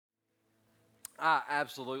I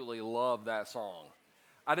absolutely love that song.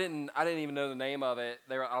 I didn't even know the name of it.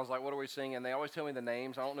 I was like, what are we singing? They always tell me the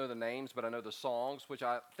names. I don't know the names, but I know the songs, which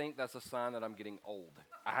I think that's a sign that I'm getting old.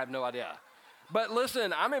 I have no idea. But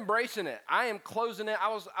listen, I'm embracing it. I am closing it. I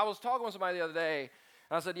was talking with somebody the other day,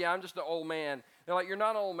 and I said, yeah, I'm just an old man. They're like, you're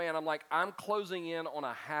not an old man. I'm like, I'm closing in on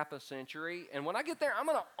a half a century, and when I get there, I'm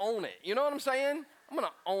going to own it. You know what I'm saying? I'm going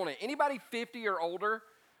to own it. Anybody 50 or older?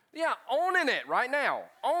 Yeah, owning it right now.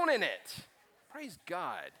 Owning it. Praise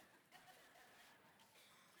God.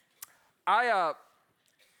 I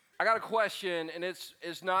got a question, and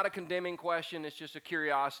it's not a condemning question. It's just a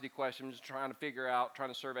curiosity question. I'm just trying to figure out, trying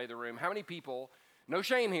to survey the room. How many people, no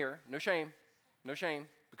shame here, no shame,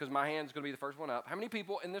 because my hand's going to be the first one up. How many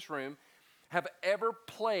people in this room have ever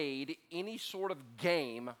played any sort of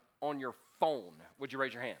game on your phone? Would you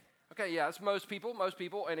raise your hand? Okay, yeah, that's most people,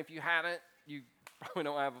 and if you haven't, you probably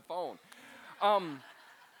don't have a phone.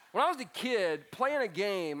 When I was a kid, playing a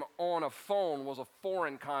game on a phone was a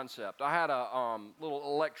foreign concept. I had a little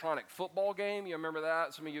electronic football game. You remember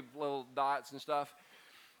that? Some of you little dots and stuff.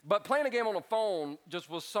 But playing a game on a phone just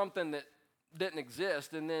was something that didn't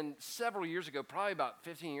exist. And then several years ago, probably about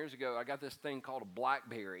 15 years ago, I got this thing called a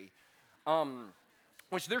BlackBerry,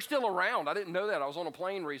 which they're still around. I didn't know that. I was on a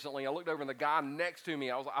plane recently. I looked over, and the guy next to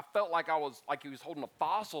me, I felt like he was holding a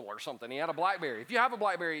fossil or something. He had a BlackBerry. If you have a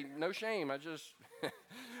BlackBerry, no shame.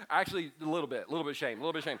 Actually, a little bit shame.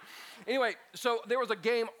 Anyway, so there was a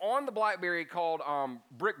game on the BlackBerry called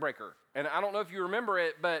Brick Breaker. And I don't know if you remember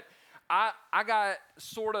it, but I got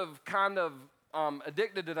kind of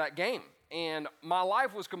addicted to that game. And my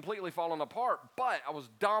life was completely falling apart, but I was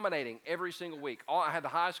dominating every single week. I had the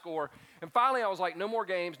high score. And finally, I was like, no more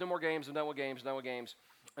games, and no more games,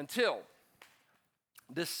 until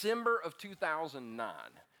December of 2009.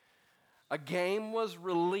 A game was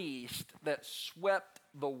released that swept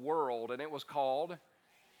the world, and it was called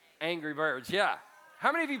Angry Birds. Yeah.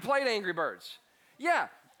 How many of you played Angry Birds? Yeah.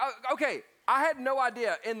 Okay. I had no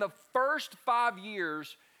idea. In the first 5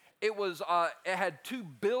 years, it had 2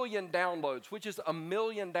 billion downloads, which is 1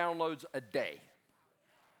 million downloads a day.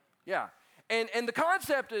 Yeah. And the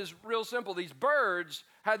concept is real simple. These birds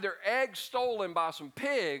had their eggs stolen by some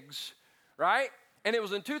pigs, right? And it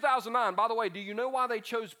was in 2009. By the way, do you know why they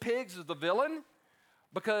chose pigs as the villain?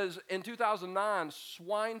 Because in 2009,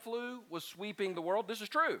 swine flu was sweeping the world. This is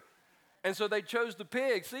true. And so they chose the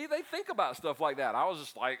pigs. See, they think about stuff like that. I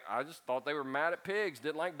just thought they were mad at pigs,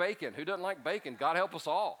 didn't like bacon. Who doesn't like bacon? God help us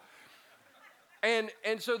all. And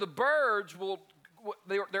so the birds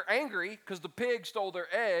they're angry because the pigs stole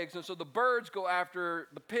their eggs, and so the birds go after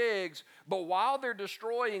the pigs, but while they're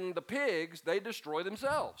destroying the pigs, they destroy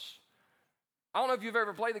themselves. I don't know if you've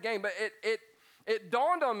ever played the game, but it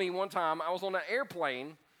dawned on me one time. I was on an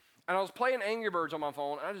airplane, and I was playing Angry Birds on my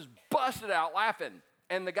phone, and I just busted out laughing.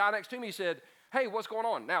 And the guy next to me said, hey, what's going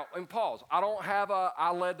on? Now, and pause. I don't have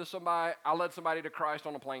I led somebody to Christ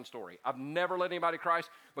on a plane story. I've never led anybody to Christ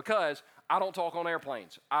because I don't talk on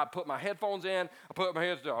airplanes. I put my headphones in. I put my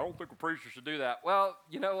hands down. I don't think a preacher should do that. Well,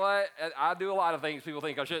 you know what? I do a lot of things people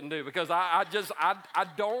think I shouldn't do because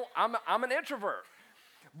I'm an introvert.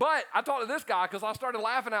 But I talked to this guy because I started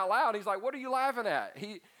laughing out loud. He's like, what are you laughing at?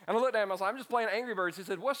 And I looked at him. I was like, I'm just playing Angry Birds. He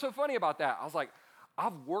said, what's so funny about that? I was like,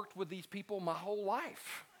 I've worked with these people my whole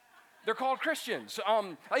life. They're called Christians.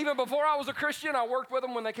 Even before I was a Christian, I worked with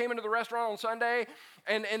them when they came into the restaurant on Sunday.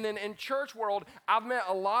 And then in church world, I've met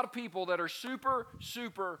a lot of people that are super,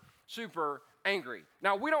 super, super angry.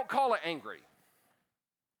 Now, we don't call it angry.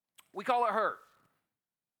 We call it hurt.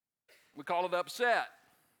 We call it upset.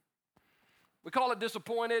 We call it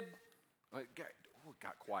disappointed.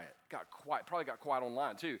 Got quiet. Probably got quiet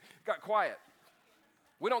online too. Got quiet.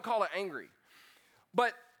 We don't call it angry.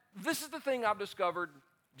 But this is the thing I've discovered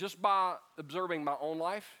just by observing my own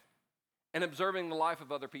life and observing the life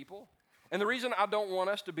of other people. And the reason I don't want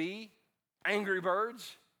us to be angry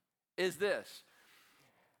birds is this.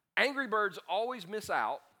 Angry birds always miss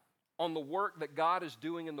out on the work that God is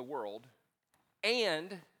doing in the world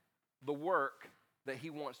and the work that he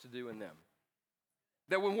wants to do in them.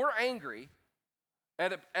 That when we're angry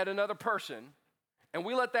at another person and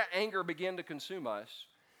we let that anger begin to consume us,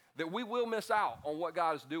 that we will miss out on what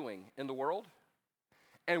God is doing in the world,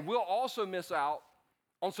 and we'll also miss out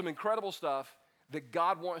on some incredible stuff that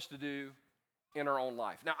God wants to do in our own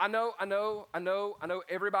life. Now, I know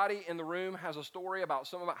everybody in the room has a story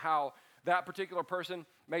about how that particular person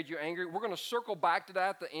made you angry. We're going to circle back to that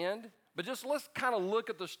at the end, but just let's kind of look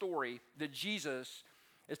at the story that Jesus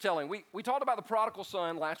is telling. We talked about the prodigal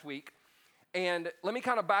son last week, and let me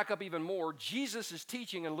kind of back up even more. Jesus is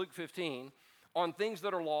teaching in Luke 15 on things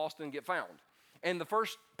that are lost and get found. And the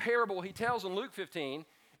first parable he tells in Luke 15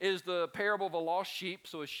 is the parable of a lost sheep.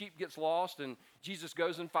 So a sheep gets lost, and Jesus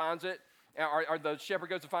goes and finds it. Or the shepherd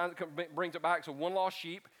goes and finds it, brings it back. So one lost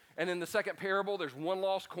sheep. And in the second parable, there's one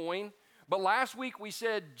lost coin. But last week we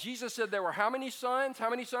said, Jesus said there were how many sons? How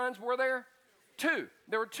many sons were there? Two.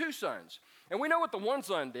 There were two sons. And we know what the one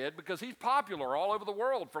son did because he's popular all over the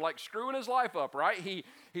world for like screwing his life up, right?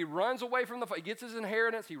 He runs away from he gets his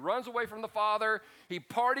inheritance, he runs away from the father, he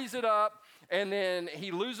parties it up, and then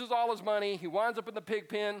he loses all his money, he winds up in the pig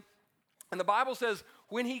pen. And the Bible says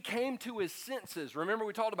when he came to his senses, remember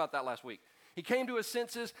we talked about that last week. He came to his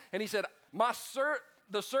senses and he said,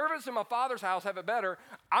 the servants in my father's house have it better.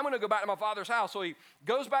 I'm going to go back to my father's house. So he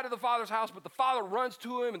goes back to the father's house, but the father runs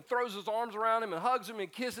to him and throws his arms around him and hugs him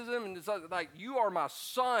and kisses him. And it's like, you are my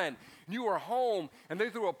son. You are home. And they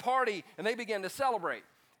threw a party and they began to celebrate.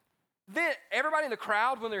 Then everybody in the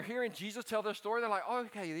crowd, when they're hearing Jesus tell this story, they're like, oh,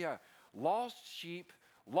 okay, yeah, lost sheep,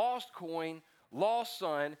 lost coin, lost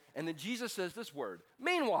son. And then Jesus says this word,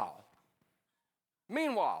 meanwhile.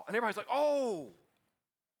 Meanwhile. And everybody's like, oh,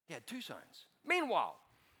 he had two sons. Meanwhile,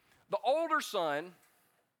 the older son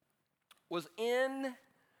was in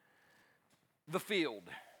the field.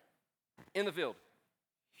 In the field.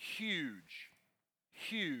 Huge,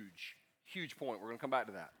 huge, huge point. We're going to come back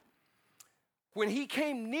to that. When he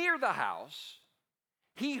came near the house,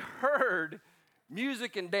 he heard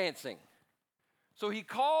music and dancing. So he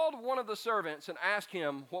called one of the servants and asked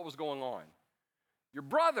him what was going on. Your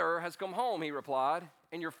brother has come home, he replied,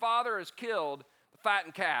 and your father has killed the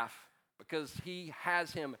fattened calf because he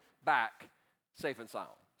has him back safe and sound.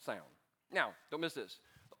 Now, don't miss this.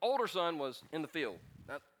 The older son was in the field.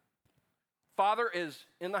 Now, father is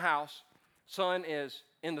in the house, son is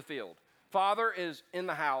in the field. Father is in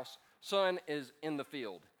the house, son is in the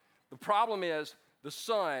field. The problem is the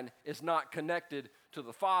son is not connected to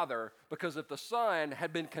the father because if the son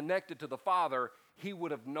had been connected to the father, he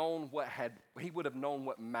would have known what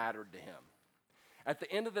mattered to him. At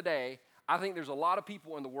the end of the day, I think there's a lot of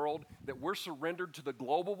people in the world that we're surrendered to the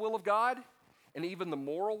global will of God and even the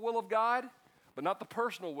moral will of God, but not the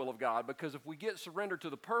personal will of God, because if we get surrendered to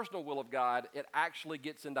the personal will of God, it actually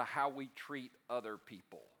gets into how we treat other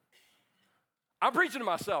people. I'm preaching to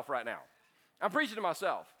myself right now. I'm preaching to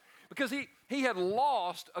myself because he had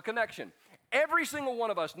lost a connection. Every single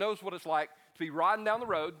one of us knows what it's like to be riding down the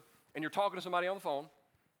road and you're talking to somebody on the phone.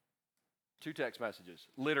 2 text messages.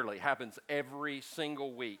 Literally happens every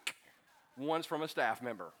single week. One's from a staff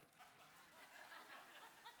member.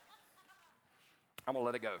 I'm going to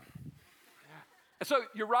let it go. So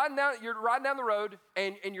you're riding down the road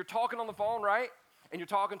and you're talking on the phone, right? And you're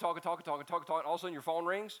talking. All of a sudden your phone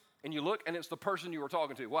rings and you look and it's the person you were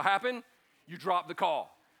talking to. What happened? You dropped the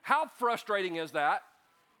call. How frustrating is that?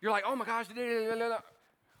 You're like, oh my gosh.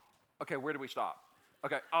 Okay, where do we stop?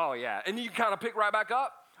 Okay, oh yeah. And you kind of pick right back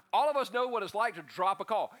up. All of us know what it's like to drop a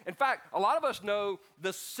call. In fact, a lot of us know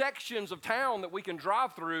the sections of town that we can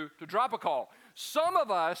drive through to drop a call. Some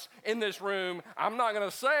of us in this room, I'm not going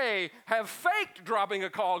to say, have faked dropping a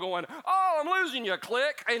call going, oh, I'm losing you,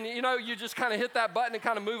 click. And, you just kind of hit that button and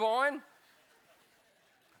kind of move on.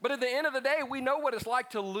 But at the end of the day, we know what it's like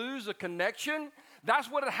to lose a connection.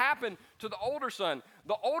 That's what had happened to the older son.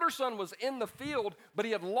 The older son was in the field, but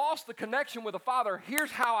he had lost the connection with the father.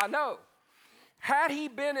 Here's how I know. Had he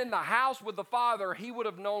been in the house with the father, he would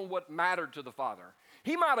have known what mattered to the father.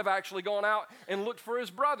 He might have actually gone out and looked for his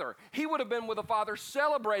brother. He would have been with the father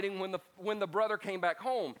celebrating when the brother came back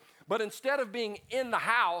home. But instead of being in the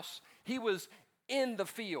house, he was in the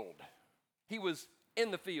field. He was in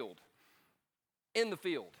the field. In the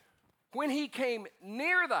field. When he came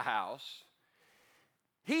near the house,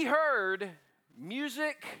 he heard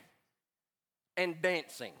music and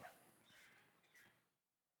dancing.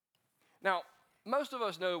 Now, most of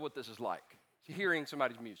us know what this is like, hearing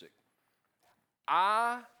somebody's music.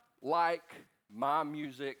 I like my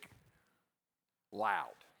music loud.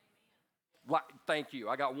 Thank you.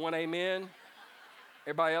 I got one amen.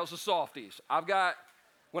 Everybody else is softies.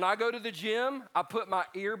 When I go to the gym, I put my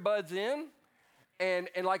earbuds in, and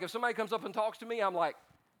like if somebody comes up and talks to me, I'm like,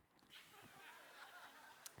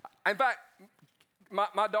 in fact,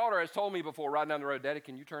 my daughter has told me before riding down the road, Daddy,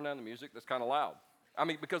 can you turn down the music? That's kind of loud. I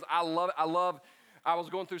mean, because I was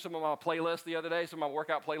going through some of my playlists the other day, some of my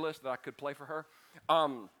workout playlists that I could play for her.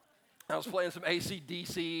 I was playing some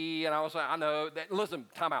AC/DC, and I was like, I know, listen,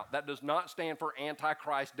 time out. That does not stand for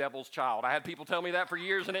Antichrist, Devil's Child. I had people tell me that for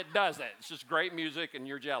years, and it doesn't. It's just great music, and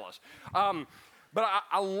you're jealous. But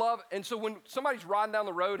I love, and so when somebody's riding down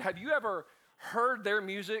the road, have you ever heard their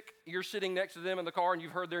music? You're sitting next to them in the car, and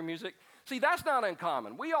you've heard their music. See, that's not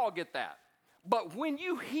uncommon. We all get that. But when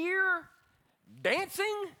you hear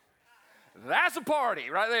Dancing? That's a party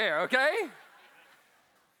right there, okay?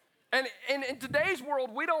 And in today's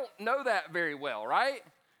world, we don't know that very well, right?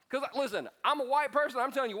 Because, listen, I'm a white person.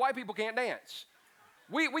 I'm telling you, white people can't dance.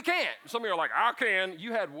 We can't. Some of you are like, I can.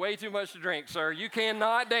 You had way too much to drink, sir. You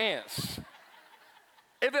cannot dance.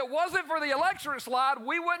 If it wasn't for the electric slide,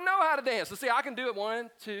 we wouldn't know how to dance. So see, I can do it. 1,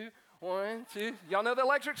 2, 1, 2. Y'all know the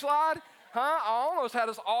electric slide? Huh? I almost had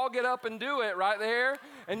us all get up and do it right there.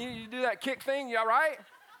 And you do that kick thing, you all right?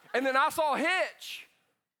 And then I saw hitch.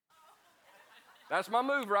 That's my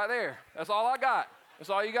move right there. That's all I got. That's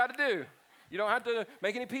all you got to do. You don't have to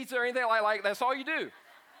make any pizza or anything like that's all you do.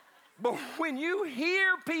 But when you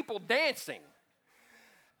hear people dancing,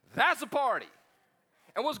 that's a party.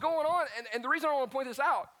 And what's going on, and the reason I want to point this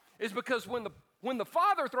out is because when the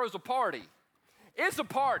Father throws a party, it's a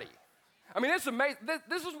party. I mean, it's amazing.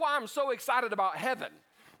 This is why I'm so excited about heaven,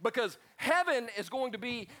 because heaven is going to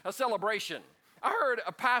be a celebration. I heard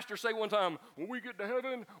a pastor say one time, when we get to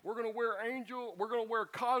heaven, we're going to wear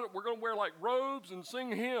like robes and sing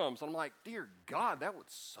hymns. And I'm like, dear God, that would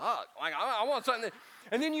suck. Like, I want something.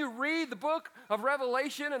 And then you read the book of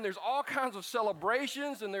Revelation, and there's all kinds of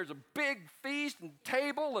celebrations, and there's a big feast and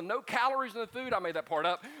table, and no calories in the food. I made that part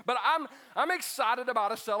up. But I'm excited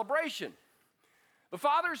about a celebration. The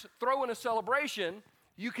Father's throwing a celebration.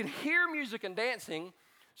 You can hear music and dancing.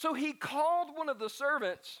 So he called one of the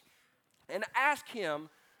servants and asked him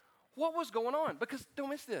what was going on. Because,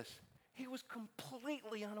 don't miss this, he was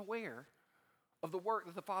completely unaware of the work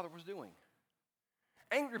that the Father was doing.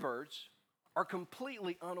 Angry birds are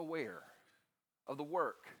completely unaware of the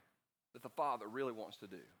work that the Father really wants to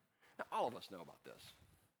do. Now, all of us know about this.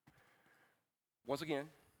 Once again,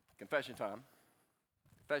 confession time.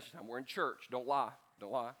 Confession time. We're in church. Don't lie.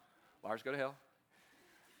 Don't lie. Liars go to hell.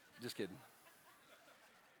 Just kidding.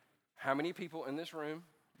 How many people in this room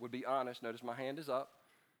would be honest? Notice my hand is up.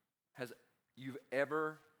 You've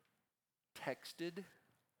ever texted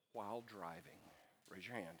while driving? Raise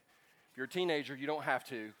your hand. If you're a teenager, you don't have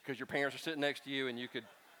to, because your parents are sitting next to you, and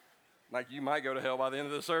you might go to hell by the end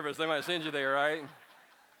of the service. They might send you there, right?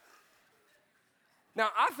 Now,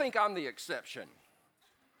 I think I'm the exception.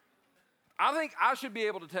 I think I should be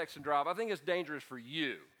able to text and drive. I think it's dangerous for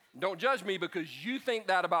you. Don't judge me because you think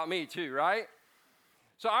that about me too, right?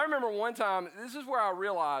 So I remember one time, this is where I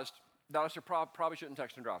realized that I probably shouldn't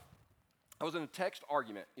text and drive. I was in a text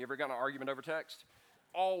argument. You ever got in an argument over text?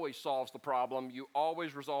 Always solves the problem. You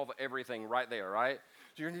always resolve everything right there, right?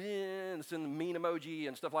 So you're sending the mean emoji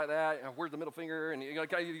and stuff like that. Where's the middle finger? And you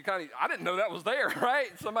kind of, I didn't know that was there, right?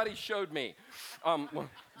 Somebody showed me. The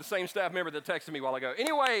same staff member that texted me a while ago.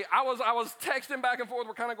 Anyway, I was texting back and forth.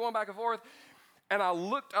 We're kind of going back and forth. And I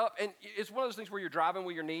looked up, and it's one of those things where you're driving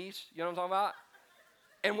with your knees. You know what I'm talking about?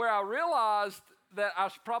 And where I realized that I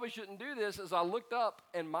probably shouldn't do this is I looked up,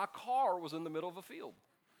 and my car was in the middle of a field.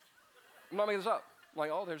 I'm not making this up. I'm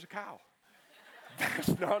like, oh, there's a cow.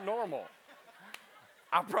 That's not normal.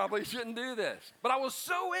 I probably shouldn't do this. But I was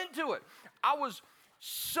so into it. I was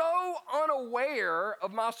so unaware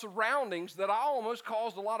of my surroundings that I almost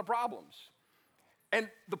caused a lot of problems. And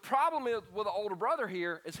the problem is with the older brother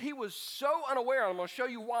here is he was so unaware, and I'm going to show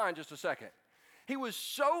you why in just a second. He was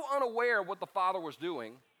so unaware of what the Father was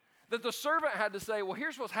doing that the servant had to say, well,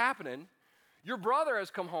 here's what's happening. Your brother has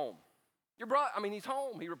come home. He's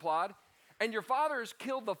home, he replied. And your father has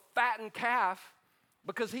killed the fattened calf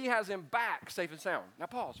because he has him back safe and sound. Now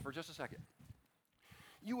pause for just a second.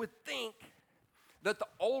 You would think that the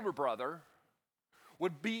older brother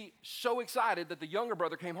would be so excited that the younger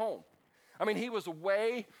brother came home. I mean, he was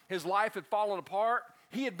away. His life had fallen apart.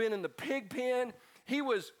 He had been in the pig pen. He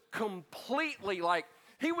was completely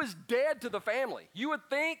he was dead to the family. You would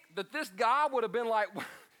think that this guy would have been like,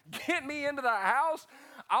 get me into the house.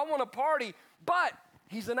 I want to party. But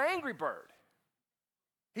he's an angry bird.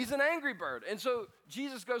 He's an angry bird. And so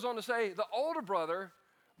Jesus goes on to say, the older brother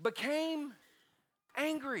became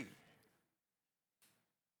angry.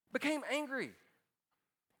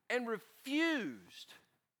 And refused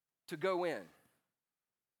to go in.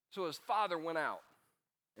 So his father went out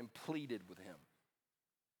and pleaded with him.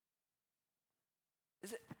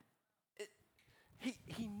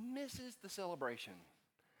 He misses the celebration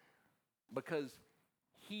because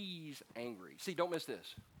he's angry. See, don't miss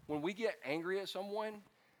this. When we get angry at someone,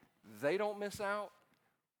 they don't miss out,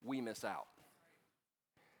 we miss out.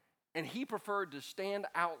 And he preferred to stand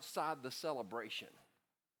outside the celebration.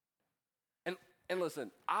 And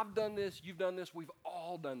listen, I've done this, you've done this, we've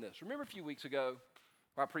all done this. Remember a few weeks ago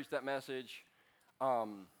where I preached that message,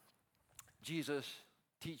 Jesus,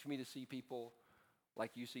 teach me to see people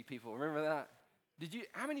like you see people. Remember that?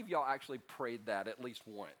 How many of y'all actually prayed that at least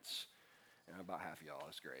once? Yeah, about half of y'all.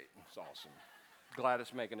 That's great. It's awesome. Glad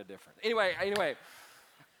it's making a difference. Anyway,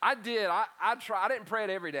 I did. I tried. I didn't pray it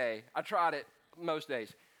every day. I tried it most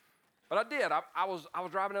days. But I did. I was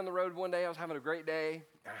driving down the road one day. I was having a great day.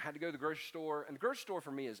 I had to go to the grocery store. And the grocery store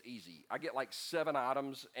for me is easy. I get like 7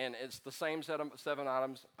 items, and it's the same 7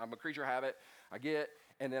 items. I'm a creature of habit. I get,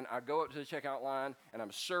 and then I go up to the checkout line, and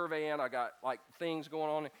I'm surveying. I got like things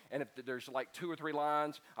going on. And if there's like 2 or 3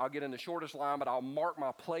 lines, I'll get in the shortest line, but I'll mark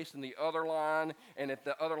my place in the other line. And if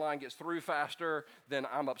the other line gets through faster, then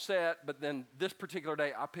I'm upset. But then this particular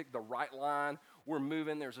day, I picked the right line. We're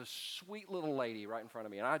moving. There's a sweet little lady right in front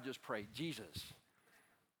of me. And I just prayed, Jesus,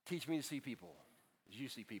 teach me to see people as you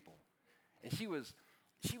see people. And she was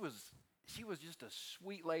just a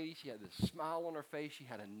sweet lady. She had this smile on her face. She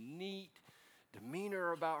had a neat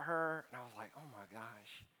demeanor about her. And I was like, oh my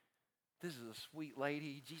gosh, this is a sweet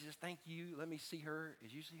lady. Jesus, thank you. Let me see her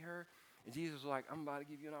as you see her. And Jesus was like, I'm about to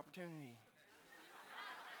give you an opportunity.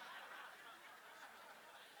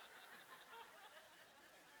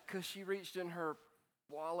 Because she reached in her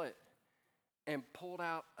wallet and pulled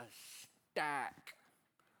out a stack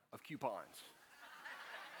of coupons.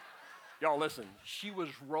 Y'all listen, she was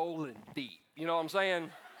rolling deep. You know what I'm saying?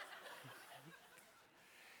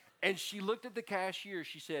 And she looked at the cashier.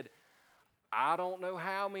 She said, I don't know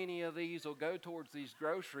how many of these will go towards these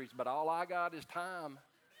groceries, but all I got is time.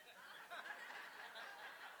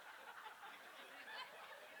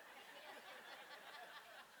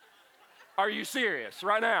 Are you serious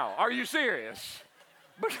right now? Are you serious?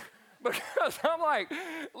 Because I'm like,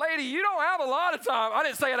 lady, you don't have a lot of time. I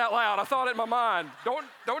didn't say it out loud. I thought it in my mind.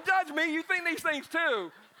 Don't judge me. You think these things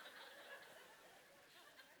too.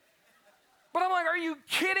 But I'm like, are you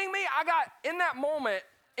kidding me? In that moment,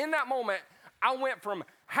 I went from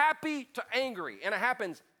happy to angry. And it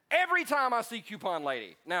happens every time I see coupon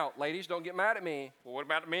lady. Now, ladies, don't get mad at me. Well, what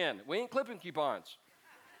about the men? We ain't clipping coupons.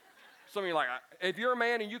 Some of you are like, if you're a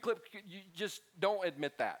man and you clip, you just don't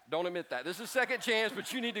admit that. Don't admit that. This is second chance,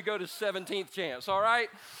 but you need to go to 17th chance, all right?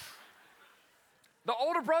 The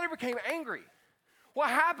older brother became angry. What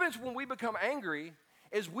happens when we become angry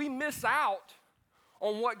is we miss out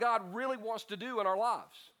on what God really wants to do in our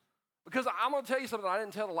lives. Because I'm going to tell you something I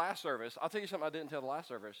didn't tell the last service. I'll tell you something I didn't tell the last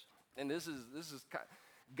service. And this is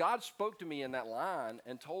God spoke to me in that line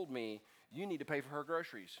and told me, you need to pay for her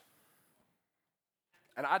groceries.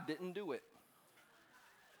 And I didn't do it.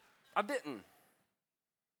 I didn't.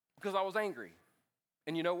 Because I was angry.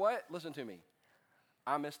 And you know what? Listen to me.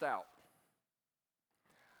 I missed out.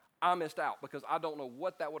 I missed out because I don't know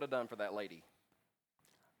what that would have done for that lady.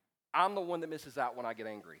 I'm the one that misses out when I get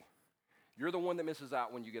angry. You're the one that misses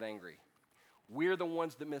out when you get angry. We're the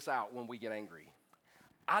ones that miss out when we get angry.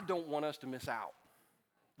 I don't want us to miss out.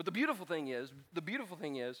 But the beautiful thing is,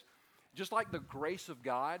 just like the grace of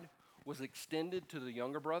God was extended to the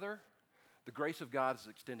younger brother, the grace of God is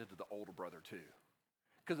extended to the older brother too.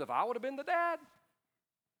 Because if I would have been the dad,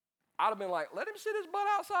 I'd have been like, let him sit his butt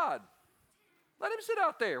outside. Let him sit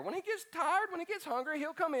out there. When he gets tired, when he gets hungry,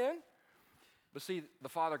 he'll come in. But see, the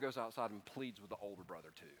father goes outside and pleads with the older brother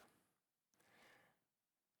too.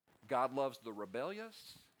 God loves the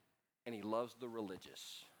rebellious and he loves the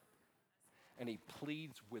religious. And he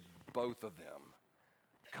pleads with both of them.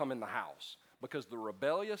 Come in the house. Because the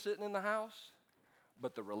rebellious isn't in the house,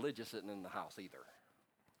 but the religious isn't in the house either.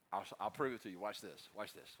 I'll prove it to you. Watch this.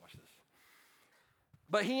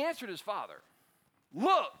 But he answered his father,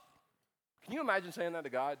 look. Can you imagine saying that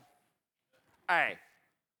to God? Hey.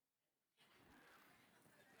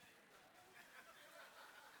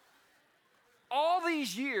 All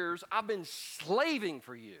these years I've been slaving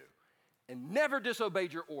for you and never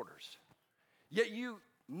disobeyed your orders. Yet you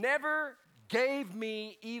never gave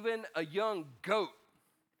me even a young goat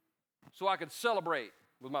so I could celebrate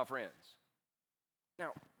with my friends.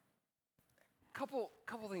 Now, couple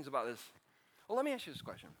things about this. Well, let me ask you this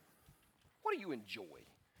question. What do you enjoy?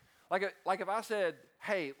 Like if I said,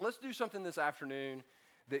 hey, let's do something this afternoon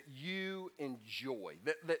that you enjoy,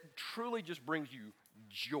 that truly just brings you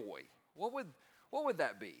joy. What would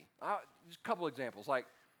that be? Just a couple examples. Like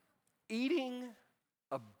eating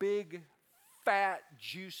a big fat,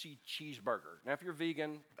 juicy cheeseburger. Now, if you're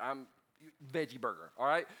vegan, I'm veggie burger, all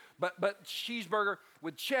right? But cheeseburger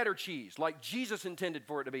with cheddar cheese, like Jesus intended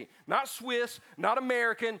for it to be. Not Swiss, not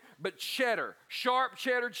American, but cheddar. Sharp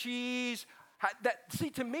cheddar cheese.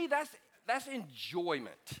 See, to me, that's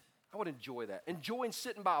enjoyment. I would enjoy that. Enjoying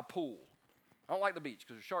sitting by a pool. I don't like the beach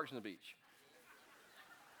because there's sharks in the beach.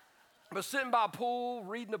 But sitting by a pool,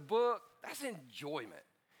 reading a book, that's enjoyment.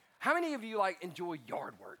 How many of you like enjoy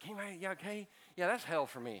yard work? Anybody? Yeah, okay. Yeah, that's hell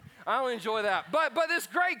for me. I don't enjoy that. But it's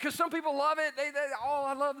great because some people love it.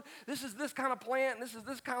 I love this is this kind of plant, this is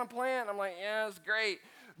this kind of plant. I'm like, yeah, it's great.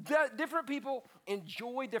 Different people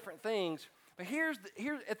enjoy different things. But here's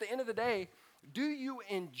at the end of the day, do you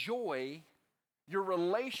enjoy your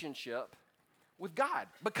relationship with God?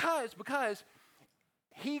 Because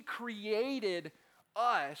He created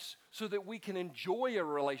us so that we can enjoy a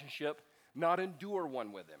relationship, not endure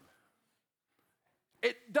one with Him.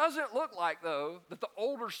 It doesn't look like, though, that the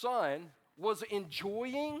older son was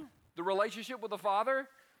enjoying the relationship with the father.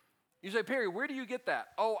 You say, Perry, where do you get that?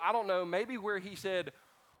 Oh, I don't know. Maybe where he said,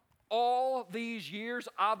 all these years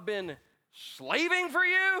I've been slaving for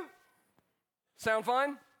you. Sound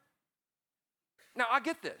fun? Now, I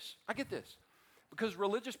get this. Because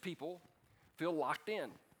religious people feel locked in.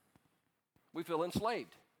 We feel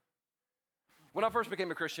enslaved. When I first became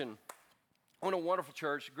a Christian, I went to a wonderful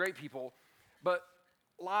church, great people, but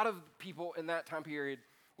a lot of people in that time period,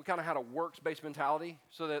 we kind of had a works-based mentality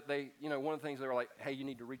so that they, one of the things they were like, hey, you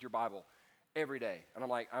need to read your Bible every day. And I'm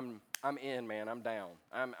like, I'm in, man, I'm down.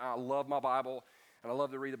 I love my Bible, and I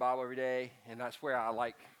love to read the Bible every day, and that's where I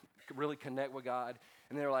like really connect with God.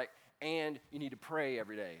 And they're like, and you need to pray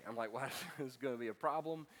every day. I'm like, well, this is going to be a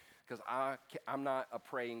problem because I'm not a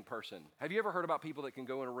praying person. Have you ever heard about people that can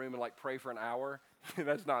go in a room and like pray for an hour?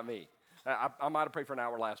 That's not me. I might have prayed for an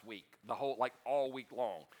hour last week, all week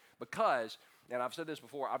long. Because, and I've said this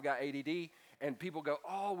before, I've got ADD, and people go,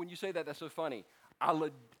 oh, when you say that, that's so funny.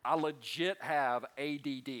 I legit have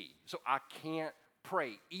ADD, so I can't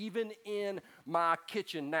pray. Even in my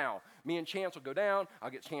kitchen now, me and Chance will go down,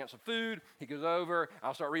 I'll get Chance some food, he goes over,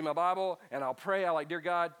 I'll start reading my Bible, and I'll pray. I'm like, dear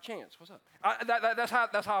God, Chance, what's up?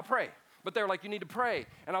 That's how I pray. But they're like, you need to pray.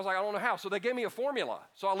 And I was like, I don't know how. So they gave me a formula.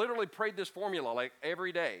 So I literally prayed this formula like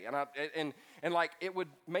every day. And like it would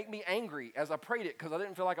make me angry as I prayed it because I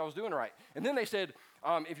didn't feel like I was doing right. And then they said,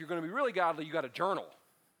 if you're going to be really godly, you got to journal.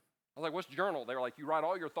 I was like, what's journal? They were like, you write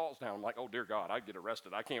all your thoughts down. I'm like, oh, dear God, I'd get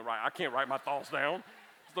arrested. I can't write my thoughts down.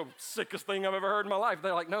 It's the sickest thing I've ever heard in my life.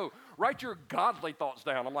 They're like, no, write your godly thoughts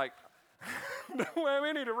down. I'm like, no,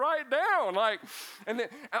 we need to write down.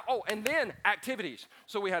 And then activities.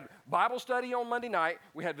 So we had Bible study on Monday night.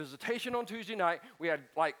 We had visitation on Tuesday night. We had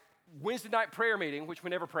like Wednesday night prayer meeting, which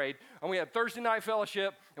we never prayed. And we had Thursday night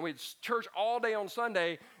fellowship. And we had church all day on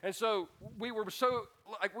Sunday. And so we were so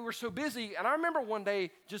busy. And I remember one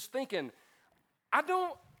day just thinking, I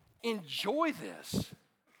don't enjoy this.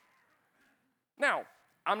 Now,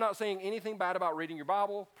 I'm not saying anything bad about reading your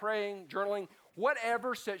Bible, praying, journaling.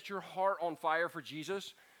 Whatever sets your heart on fire for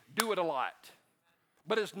Jesus, do it a lot.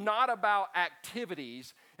 But it's not about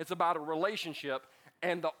activities, it's about a relationship.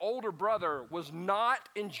 And the older brother was not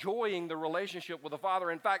enjoying the relationship with the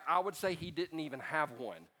father. In fact, I would say he didn't even have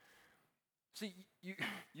one. See,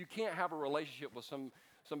 you can't have a relationship with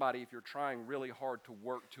somebody if you're trying really hard to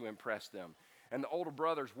work to impress them. And the older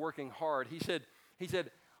brother's working hard. He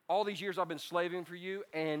said, all these years I've been slaving for you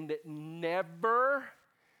and never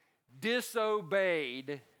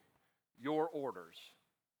disobeyed your orders.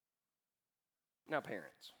 Now,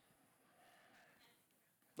 parents,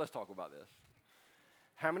 let's talk about this.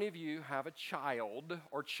 How many of you have a child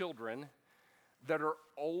or children that are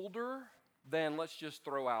older than, let's just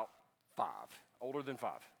throw out 5, older than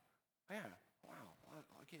 5? Yeah, wow,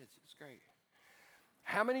 kids, it's great.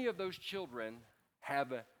 How many of those children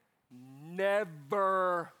have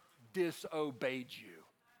never disobeyed you?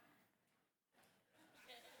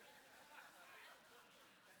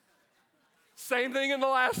 Same thing in the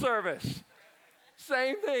last service.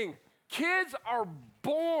 Same thing. Kids are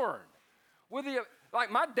born with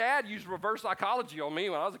my dad used reverse psychology on me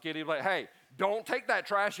when I was a kid. He'd be like, hey, don't take that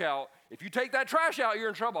trash out. If you take that trash out, you're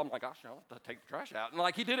in trouble. I'm like, gosh, I'll take the trash out.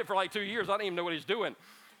 And he did it for 2 years. I didn't even know what he's doing.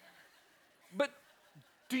 But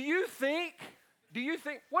do you think,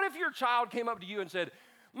 what if your child came up to you and said,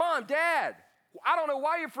 Mom, Dad, I don't know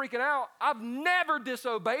why you're freaking out. I've never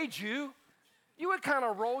disobeyed you. You would kind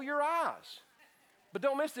of roll your eyes. But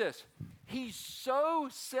don't miss this. He's so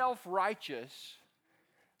self-righteous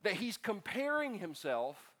that he's comparing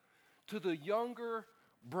himself to the younger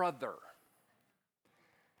brother.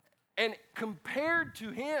 And compared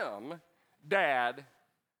to him, Dad,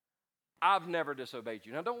 I've never disobeyed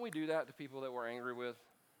you. Now, don't we do that to people that we're angry with?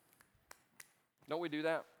 Don't we do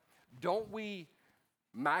that? Don't we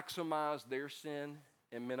maximize their sin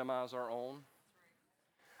and minimize our own?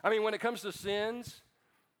 I mean, when it comes to sins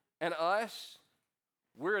and us,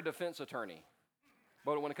 we're a defense attorney.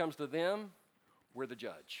 But when it comes to them, we're the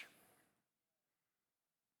judge.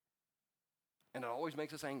 And it always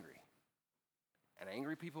makes us angry. And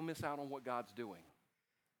angry people miss out on what God's doing.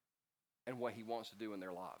 and what he wants to do in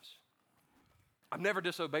their lives. I've never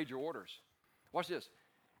disobeyed your orders. Watch this.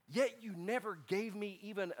 Yet you never gave me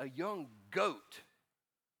even a young goat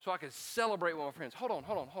so I could celebrate with my friends. Hold on.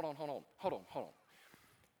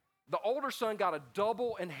 The older son got a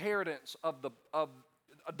double inheritance of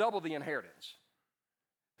double the inheritance.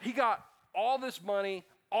 He got all this money,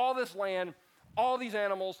 all this land, all these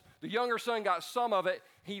animals. The younger son got some of it.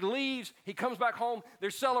 He leaves. He comes back home. They're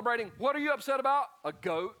celebrating. What are you upset about? A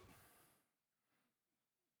goat.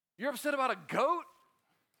 You're upset about a goat?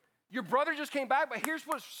 Your brother just came back, but here's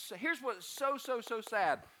what's so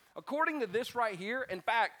sad. According to this right here, in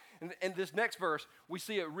fact, in this next verse, we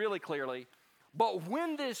see it really clearly. But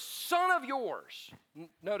when this son of yours,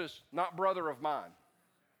 notice, not brother of mine.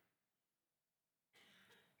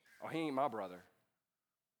 Oh, he ain't my brother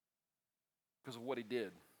because of what he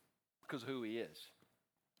did, because of who he is.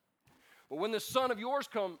 But when this son of yours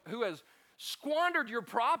come, who has squandered your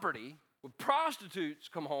property with prostitutes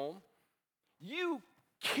come home, you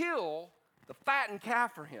kill the fattened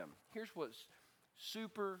calf for him. Here's what's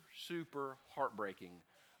super heartbreaking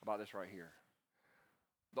about this right here.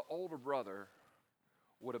 The older brother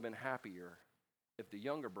would have been happier if the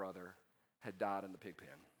younger brother had died in the pig pen.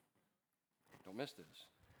 Don't miss this.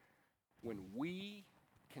 When we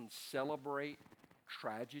can celebrate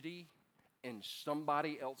tragedy in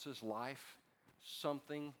somebody else's life,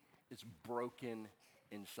 something is broken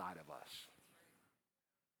inside of us.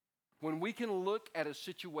 When we can look at a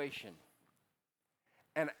situation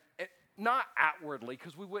and not outwardly,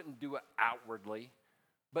 because we wouldn't do it outwardly,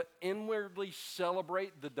 but inwardly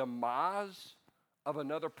celebrate the demise of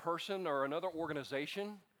another person or another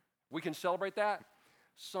organization, we can celebrate that.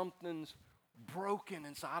 Something's broken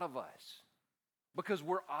inside of us because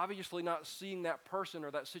we're obviously not seeing that person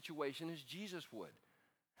or that situation as Jesus would.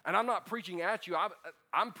 And I'm not preaching at you.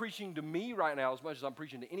 I'm preaching to me right now as much as I'm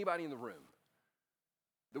preaching to anybody in the room.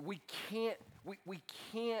 That we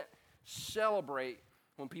can't celebrate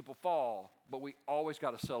when people fall, but we always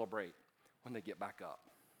got to celebrate when they get back up.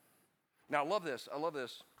 Now, I love this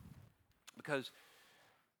because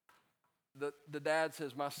the dad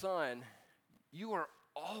says, my son, you are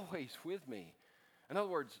always with me. In other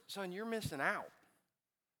words, son, you're missing out.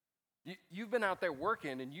 You've been out there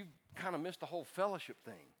working and you've kind of missed the whole fellowship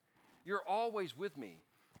thing. You're always with me.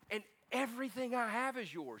 And everything I have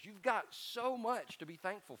is yours. You've got so much to be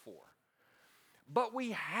thankful for. But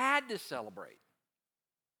we had to celebrate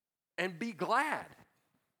and be glad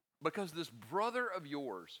because this brother of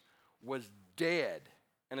yours was dead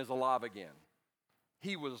and is alive again.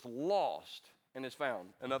 He was lost and is found.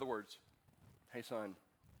 In other words, hey, son,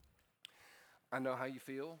 I know how you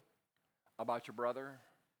feel about your brother,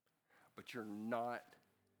 but you're not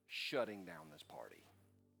shutting down this party.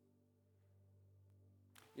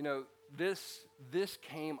 You know, this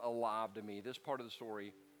came alive to me. This part of the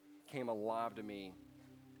story came alive to me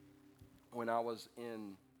when I was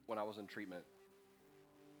in treatment.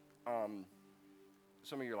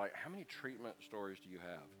 Some of you are like, how many treatment stories do you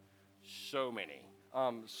have? So many.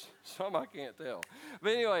 Some I can't tell.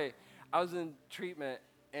 But anyway, I was in treatment,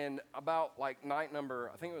 and about like night number,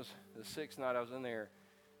 I think it was the 6th night I was in there,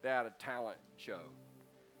 they had a talent show.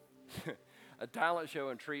 A talent show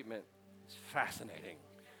in treatment is fascinating.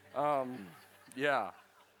 Yeah.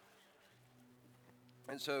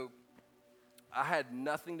 And so I had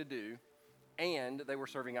nothing to do, and they were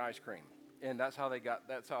serving ice cream. And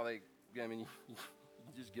you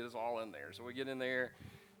just get us all in there. So we get in there,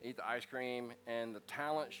 eat the ice cream, and the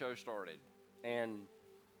talent show started. And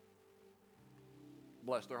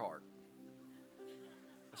bless their heart.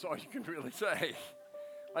 That's all you can really say.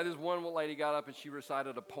 Like this one lady got up and she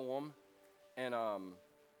recited a poem, and I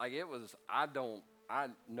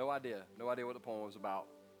had no idea what the poem was about.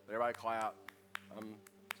 Everybody clapped. I'm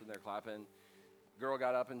sitting there clapping. Girl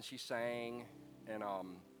got up and she sang, and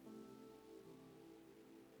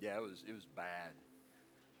yeah, it was bad.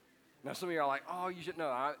 Now some of you are like, oh, you should know.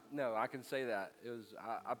 I can say that. It was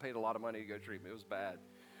I paid a lot of money to go treatment. It was bad.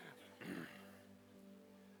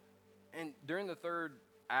 And during the third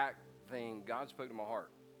act thing, God spoke to my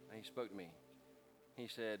heart, and He spoke to me. He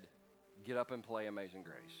said, "Get up and play Amazing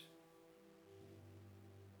Grace."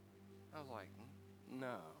 I was like,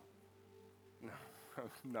 no,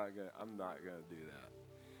 I'm not gonna do that.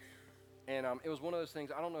 And it was one of those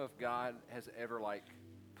things. I don't know if God has ever like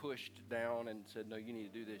pushed down and said, no, you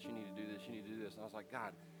need to do this, you need to do this, you need to do this. And I was like,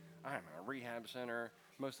 God, I'm in a rehab center.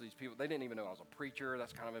 Most of these people, they didn't even know I was a preacher.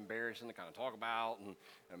 That's kind of embarrassing to kind of talk about. And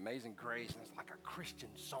Amazing Grace, and it's like a Christian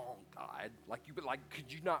song, God.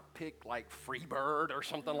 Could you not pick like Free Bird or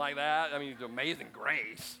something like that? I mean, it's Amazing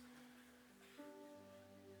Grace.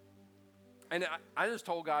 And I just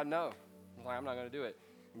told God no. was like, I'm not going to do it.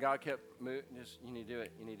 And God kept moving, just, you need to do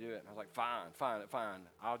it, you need to do it. And I was like, fine.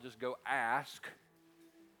 I'll just go ask,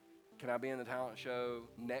 can I be in the talent show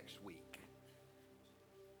next week?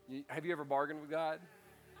 Have you ever bargained with God?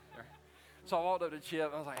 So I walked up to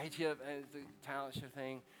Chip. I was like, hey, Chip, it's the talent show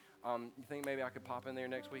thing. You think maybe I could pop in there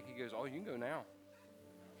next week? He goes, oh, you can go now.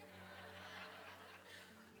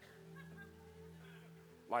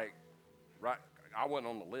 Like, right, I wasn't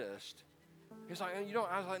on the list. He's like, you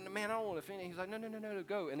don't. I was like, man, I don't want to offend you. He's like, no,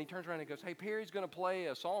 go. And he turns around and goes, hey, Perry's going to play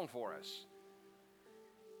a song for us.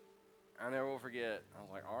 I never will forget. I was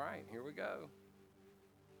like, all right, here we go.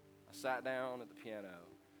 I sat down at the piano,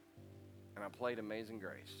 and I played Amazing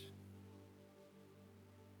Grace.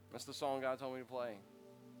 That's the song God told me to play.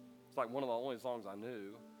 It's like one of the only songs I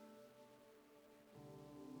knew.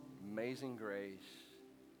 Amazing Grace.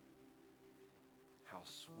 How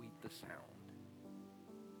sweet the sound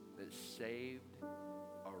that saved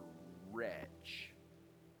a wretch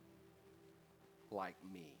like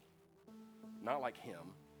me. Not like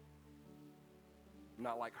him.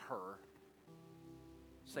 Not like her.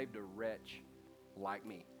 Saved a wretch like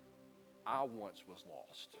me. I once was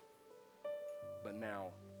lost, but now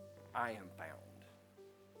I am found.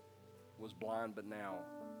 Was blind, but now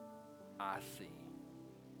I see.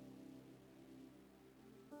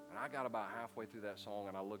 And I got about halfway through that song,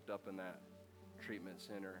 and I looked up in that treatment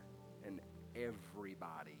center, and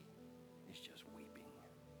everybody is just weeping.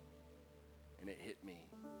 And it hit me.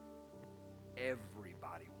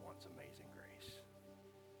 Everybody wants Amazing Grace.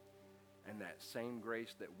 And that same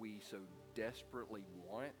grace that we so desperately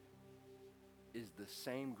want is the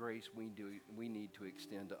same grace we need to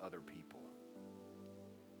extend to other people.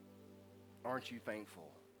 Aren't you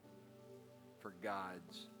thankful for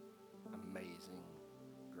God's amazing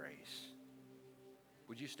grace?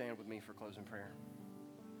 Would you stand with me for closing prayer?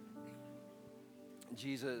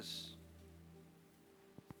 Jesus,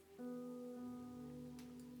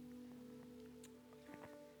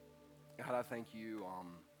 God, I thank you.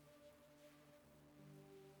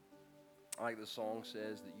 Like the song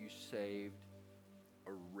says, that you saved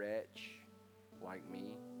a wretch like me.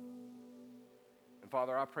 And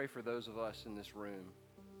Father, I pray for those of us in this room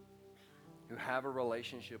who have a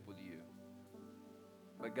relationship with you,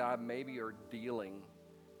 but God, maybe are dealing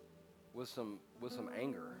with some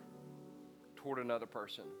anger toward another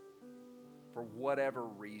person for whatever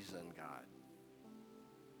reason, God.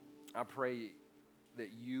 I pray that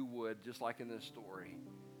you would, just like in this story,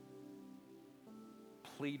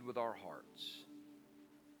 plead with our hearts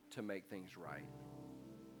to make things right.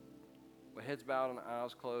 With heads bowed and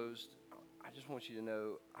eyes closed, I just want you to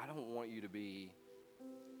know, I don't want you to be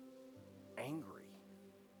angry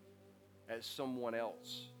at someone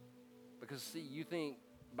else. Because see, you think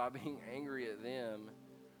by being angry at them,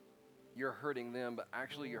 you're hurting them, but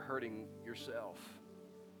actually you're hurting yourself.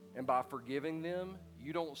 And by forgiving them,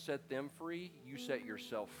 you don't set them free, you set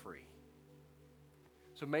yourself free.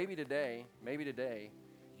 So maybe today,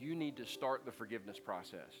 you need to start the forgiveness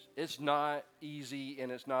process. It's not easy,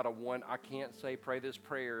 and it's not I can't say pray this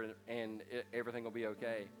prayer and everything will be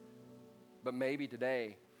okay. But maybe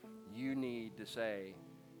today, you need to say,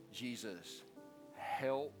 Jesus,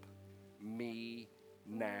 help me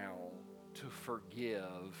now to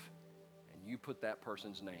forgive. And you put that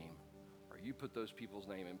person's name, or you put those people's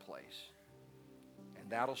name in place. And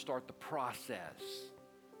that'll start the process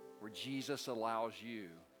where Jesus allows you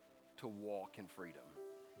to walk in freedom.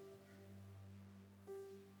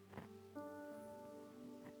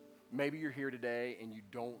 Maybe you're here today and you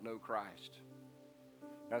don't know Christ.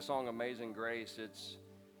 That song, Amazing Grace,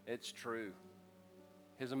 it's true.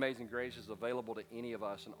 His amazing grace is available to any of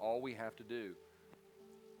us, and all we have to do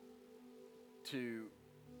to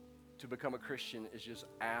become a Christian is just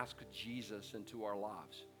ask Jesus into our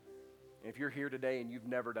lives. And if you're here today and you've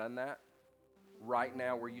never done that, right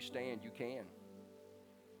now where you stand, you can.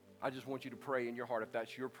 I just want you to pray in your heart. If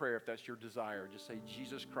that's your prayer, if that's your desire, just say,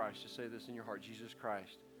 Jesus Christ. Just say this in your heart. Jesus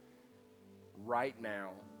Christ, right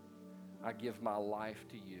now, I give my life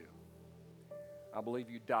to you. I believe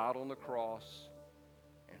you died on the cross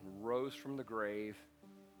and rose from the grave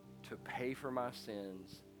to pay for my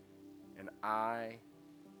sins, and I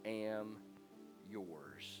am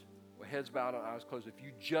yours. With heads bowed and eyes closed, if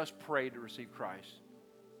you just prayed to receive Christ,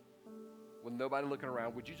 with nobody looking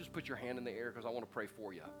around, would you just put your hand in the air, because I want to pray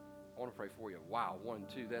for you. I want to pray for you. Wow, 1,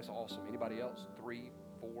 2, that's awesome. Anybody else? 3,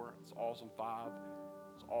 4, it's awesome. 5,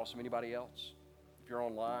 it's awesome. Anybody else? If you're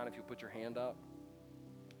online, if you put your hand up,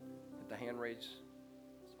 hit the hand raise.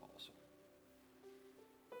 It's awesome.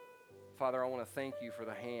 Father, I want to thank you for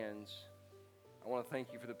the hands. I want to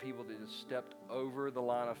thank you for the people that have stepped over the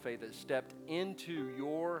line of faith, that stepped into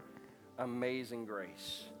your amazing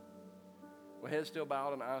grace. With head still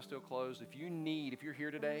bowed and eyes still closed, if you're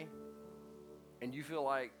here today and you feel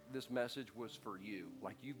like this message was for you,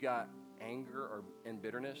 like you've got anger and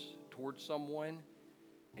bitterness towards someone,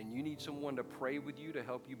 and you need someone to pray with you to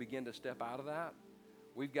help you begin to step out of that,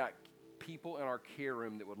 we've got people in our care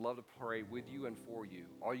room that would love to pray with you and for you.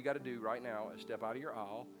 All you got to do right now is step out of your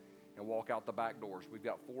aisle and walk out the back doors. We've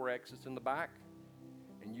got 4 exits in the back,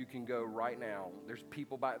 and you can go right now. There's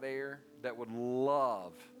people back there that would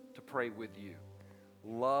love to pray with you,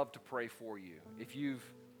 love to pray for you. If you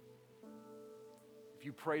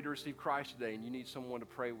prayed to receive Christ today and you need someone to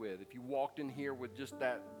pray with, if you walked in here with just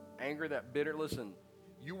that anger, that bitter, listen,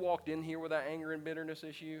 you walked in here with that anger and bitterness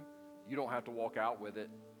issue, you don't have to walk out with it.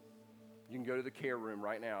 You can go to the care room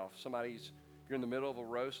right now. If you're in the middle of a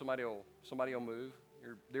row, somebody will move.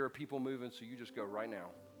 There are people moving, so you just go right now.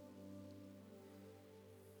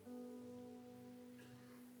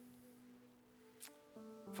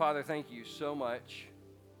 Father, thank you so much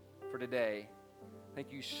for today.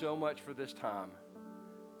 Thank you so much for this time.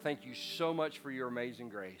 Thank you so much for your amazing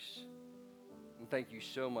grace. And thank you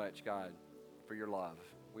so much, God, for your love.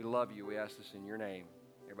 We love you. We ask this in your name.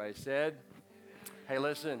 Everybody said, hey,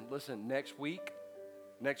 listen, next week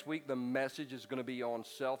the message is going to be on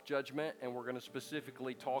self-judgment, and we're going to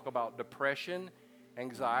specifically talk about depression,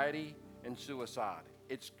 anxiety, and suicide.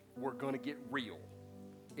 We're going to get real.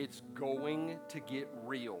 It's going to get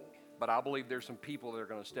real. But I believe there's some people that are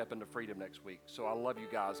going to step into freedom next week. So I love you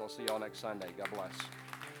guys. I'll see y'all next Sunday. God bless.